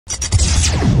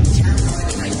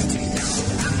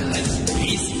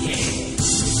MistaBreeze.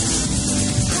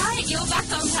 Hi, you're back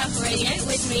on Purple Radio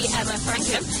with me, Emma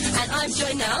Frankham, and I'm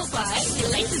joined now by the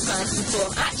latest band to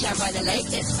perform at Jam by the Lake.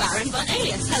 It's Baron von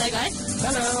Alias. Hello, guys.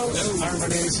 Hello. Baron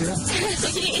von Alias here. So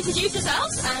can you introduce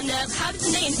yourselves, and how did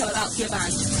the name come about for your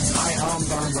band? Hi, I'm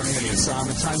Baron von Alias.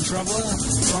 I'm a time traveller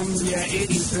from the year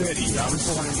 1830. I was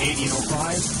born in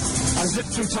 1805. I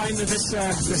zipped through time to this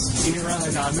era,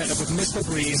 and I met up with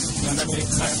MistaBreeze, and then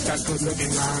that good-looking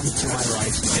man to my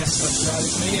right. Yes, that's right.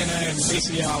 Me, and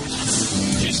basically I was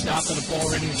just after the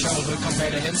boring childhood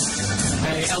compared to him.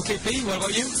 LKP, what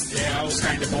about you? Yeah, I was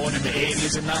kind of born in the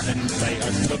 80s and that, and like, I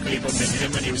luckily bumped into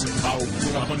him when he was about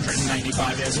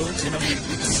 195 years old, you know. He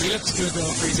looks good though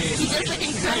for his age. He does look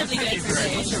incredibly good for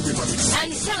his age.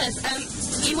 And tell us,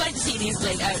 you won't see these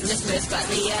listeners, but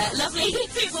the lovely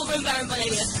people from Baron von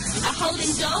Alias are holding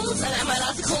dolls, and am I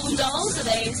allowed to call them dolls? Are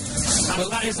they? Well,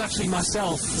 that is actually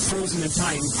myself, frozen in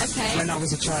time, when I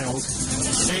was a child.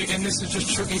 And this is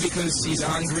just tricky because he's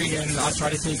angry, and I try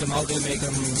to take him out and make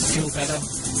him feel better.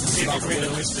 About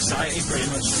realist society, pretty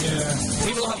much. Yeah.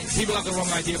 People have the wrong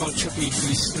idea about Chucky.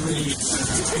 He's really,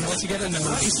 what's he getting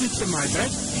now? He sleeps in my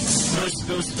bed.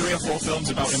 Those 3 or 4 films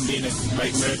about him being a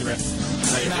murderer.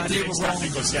 They were wrong. They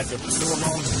were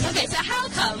wrong. Okay, so how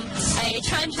come a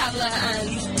time traveller and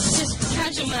just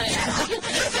casual man?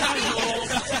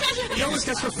 He always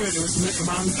gets referred to as the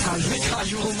man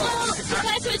casual. Well,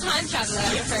 compared to a time traveller,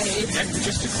 I'm afraid. And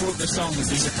just to quote the song,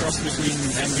 he's a cross between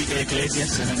Enrique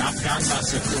Iglesias and an Afghan.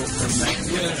 That's a quote from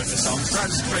the song.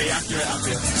 That's pretty accurate, I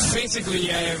feel. Basically,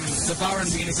 the Baron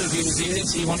being as ill as he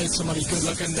is, he wanted somebody good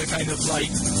looking to kind of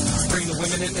like bring the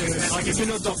women into it. Like if you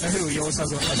know Doctor Who, he always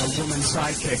has a woman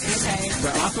sidekick. Okay.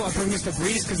 But I thought I'd bring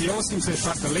MistaBreeze because he always seems to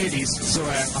attract the ladies. So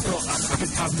I thought I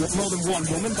could have more than one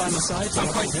woman by my side.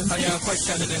 I'm quite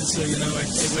feminine, so you know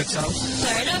it works out.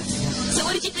 Fair enough. So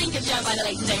what did you think of Jam by the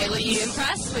Lake today? Were you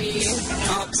impressed? Were you?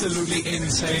 Absolutely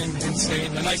insane.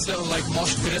 A nice little like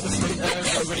mosh pit at the front there,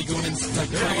 everybody going in like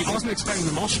crazy. I wasn't expecting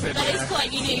the mosh pit. That is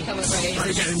quite unique, I'm afraid.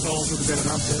 I get involved with a bit of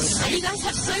that too. And you guys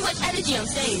have so much energy on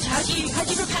stage. How do you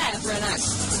prepare for an act?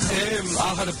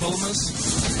 I've had a bonus.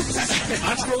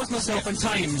 I froze myself in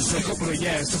time for a couple of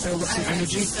years to build up some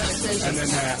energy, and then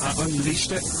I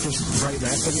unleashed it just right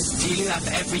there for you. Do you do that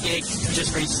for every gig,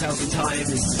 just freeze yourself in time,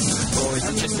 or is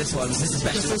it just this one? Is this a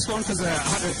special? Just this one, because I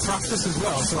had to practice as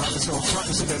well, so I had to sort of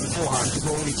practice a bit beforehand, because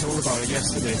we only told about it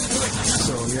yesterday.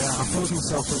 So yeah, I froze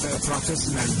myself for a bit of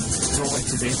practice, and then brought it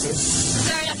today too.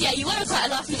 Fair enough, yeah, you were quite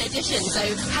a last-minute addition, so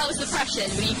how was the impression?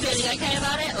 Were you feeling okay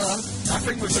about it, or? I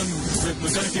think we've done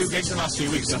a few gigs in the last few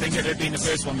weeks. I think it had been the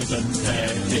first one we've done.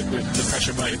 The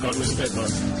pressure might have got was a bit, but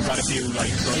quite a few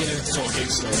sort of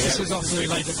gigs. So, yeah. This is obviously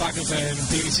like the back of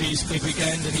BBC's Big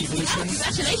Weekend and Evolution.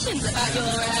 Congratulations about your.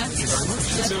 Thank you very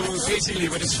much. So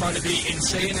basically, we're just trying to be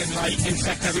insane and like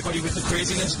infect everybody with the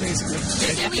craziness, basically.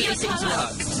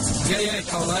 Yeah,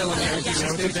 Carlisle.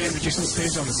 They introduced on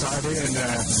stage on the Saturday, and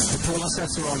the polar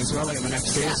sets are on as well, like on the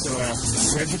next day. So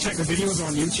we have to check the videos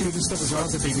on YouTube and stuff as well.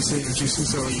 The BBC introduced them,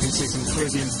 so you can see some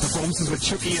crazy performances with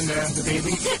Chucky and the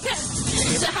baby.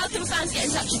 So how can fans get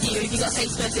in touch with you? Have you got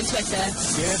Facebook and Twitter?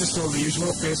 Yeah, just all the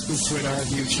usual: Facebook, Twitter,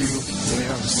 YouTube,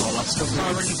 just all that stuff.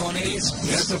 Baron von Alias,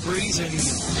 MistaBreeze, and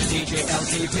DJ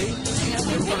LKP.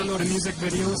 We've got a lot of music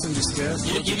videos and just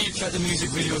You need to check the music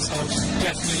videos out,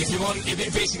 definitely. If you want,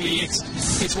 basically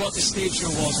it's what the stage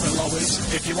show was for Lois.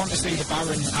 If you want to see the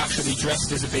Baron actually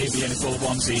dressed as a baby in a full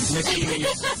onesie, Nikki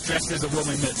dressed as a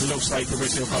woman that looks like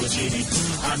Maurizio Collegini,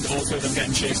 and also them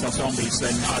getting chased off zombies,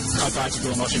 then I'd like to go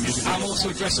and watch a music video. I'm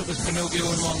also dressed up as Pinocchio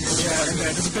in one. Yeah, and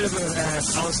there's a bit of a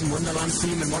Alice in Wonderland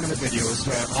theme in one of the videos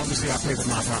where obviously I play with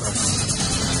Matt Hatter.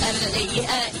 Evidently,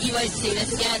 you won't see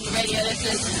this again, radio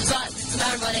listeners, but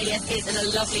Baron von Alias is in a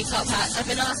lovely top hat. I've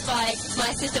been asked by my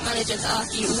assistant manager to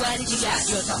ask you, where did you get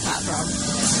your top hat from?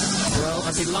 Well,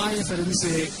 I'd be lying if I didn't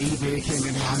say eBay came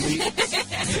in handy.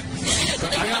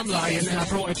 But I am lying, and I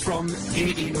brought it from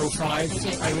 1805.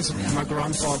 It was my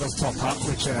grandfather's top hat,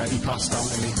 which he passed down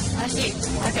to me. I see.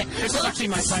 Okay. It's actually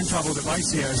my time travel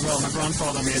device here as well. My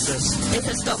grandfather made this. It's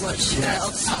a stopwatch,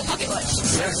 or pocket watch.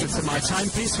 Yes, it's my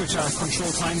timepiece, which I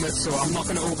control time with, so I'm not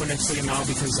going to open it for you now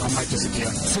because I might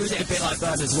disappear. So is it a bit like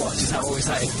Bernard's watch? Is that what we're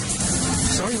saying?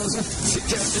 Sorry, what was it?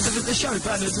 The show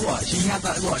Bernard's watch, you had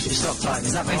that watch at Stop Time.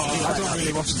 Is that basically I don't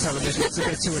really watch television. It's a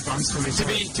bit too advanced for me.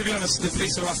 To be honest, the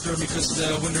police are after him because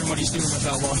they're wondering what he's doing with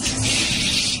that watch.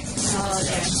 Oh,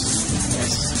 dear.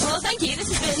 Yes. Well, thank you.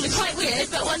 This has been quite weird,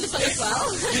 but wonderful as well.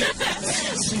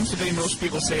 Seems to be most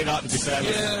people say that, to be fair.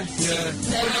 Yeah.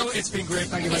 Well, no, it's been great.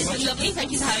 Thank you very much. It's been lovely.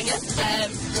 Thank you for having us. Well,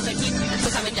 thank you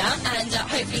for coming down, and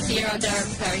hopefully see you around Durham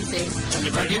very soon. Thank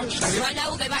you very much. Right now,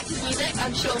 we'll go back to the music.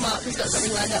 I'm sure Mark has got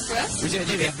something lined up for us. We do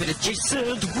have a bit of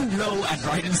Jason Derulo and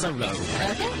Riding Solo.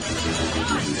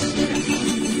 Okay.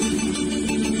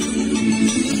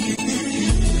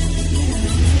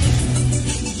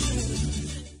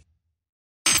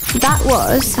 That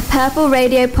was a Purple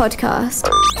Radio podcast.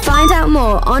 Find out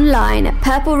more online at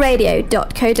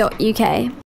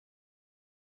purpleradio.co.uk.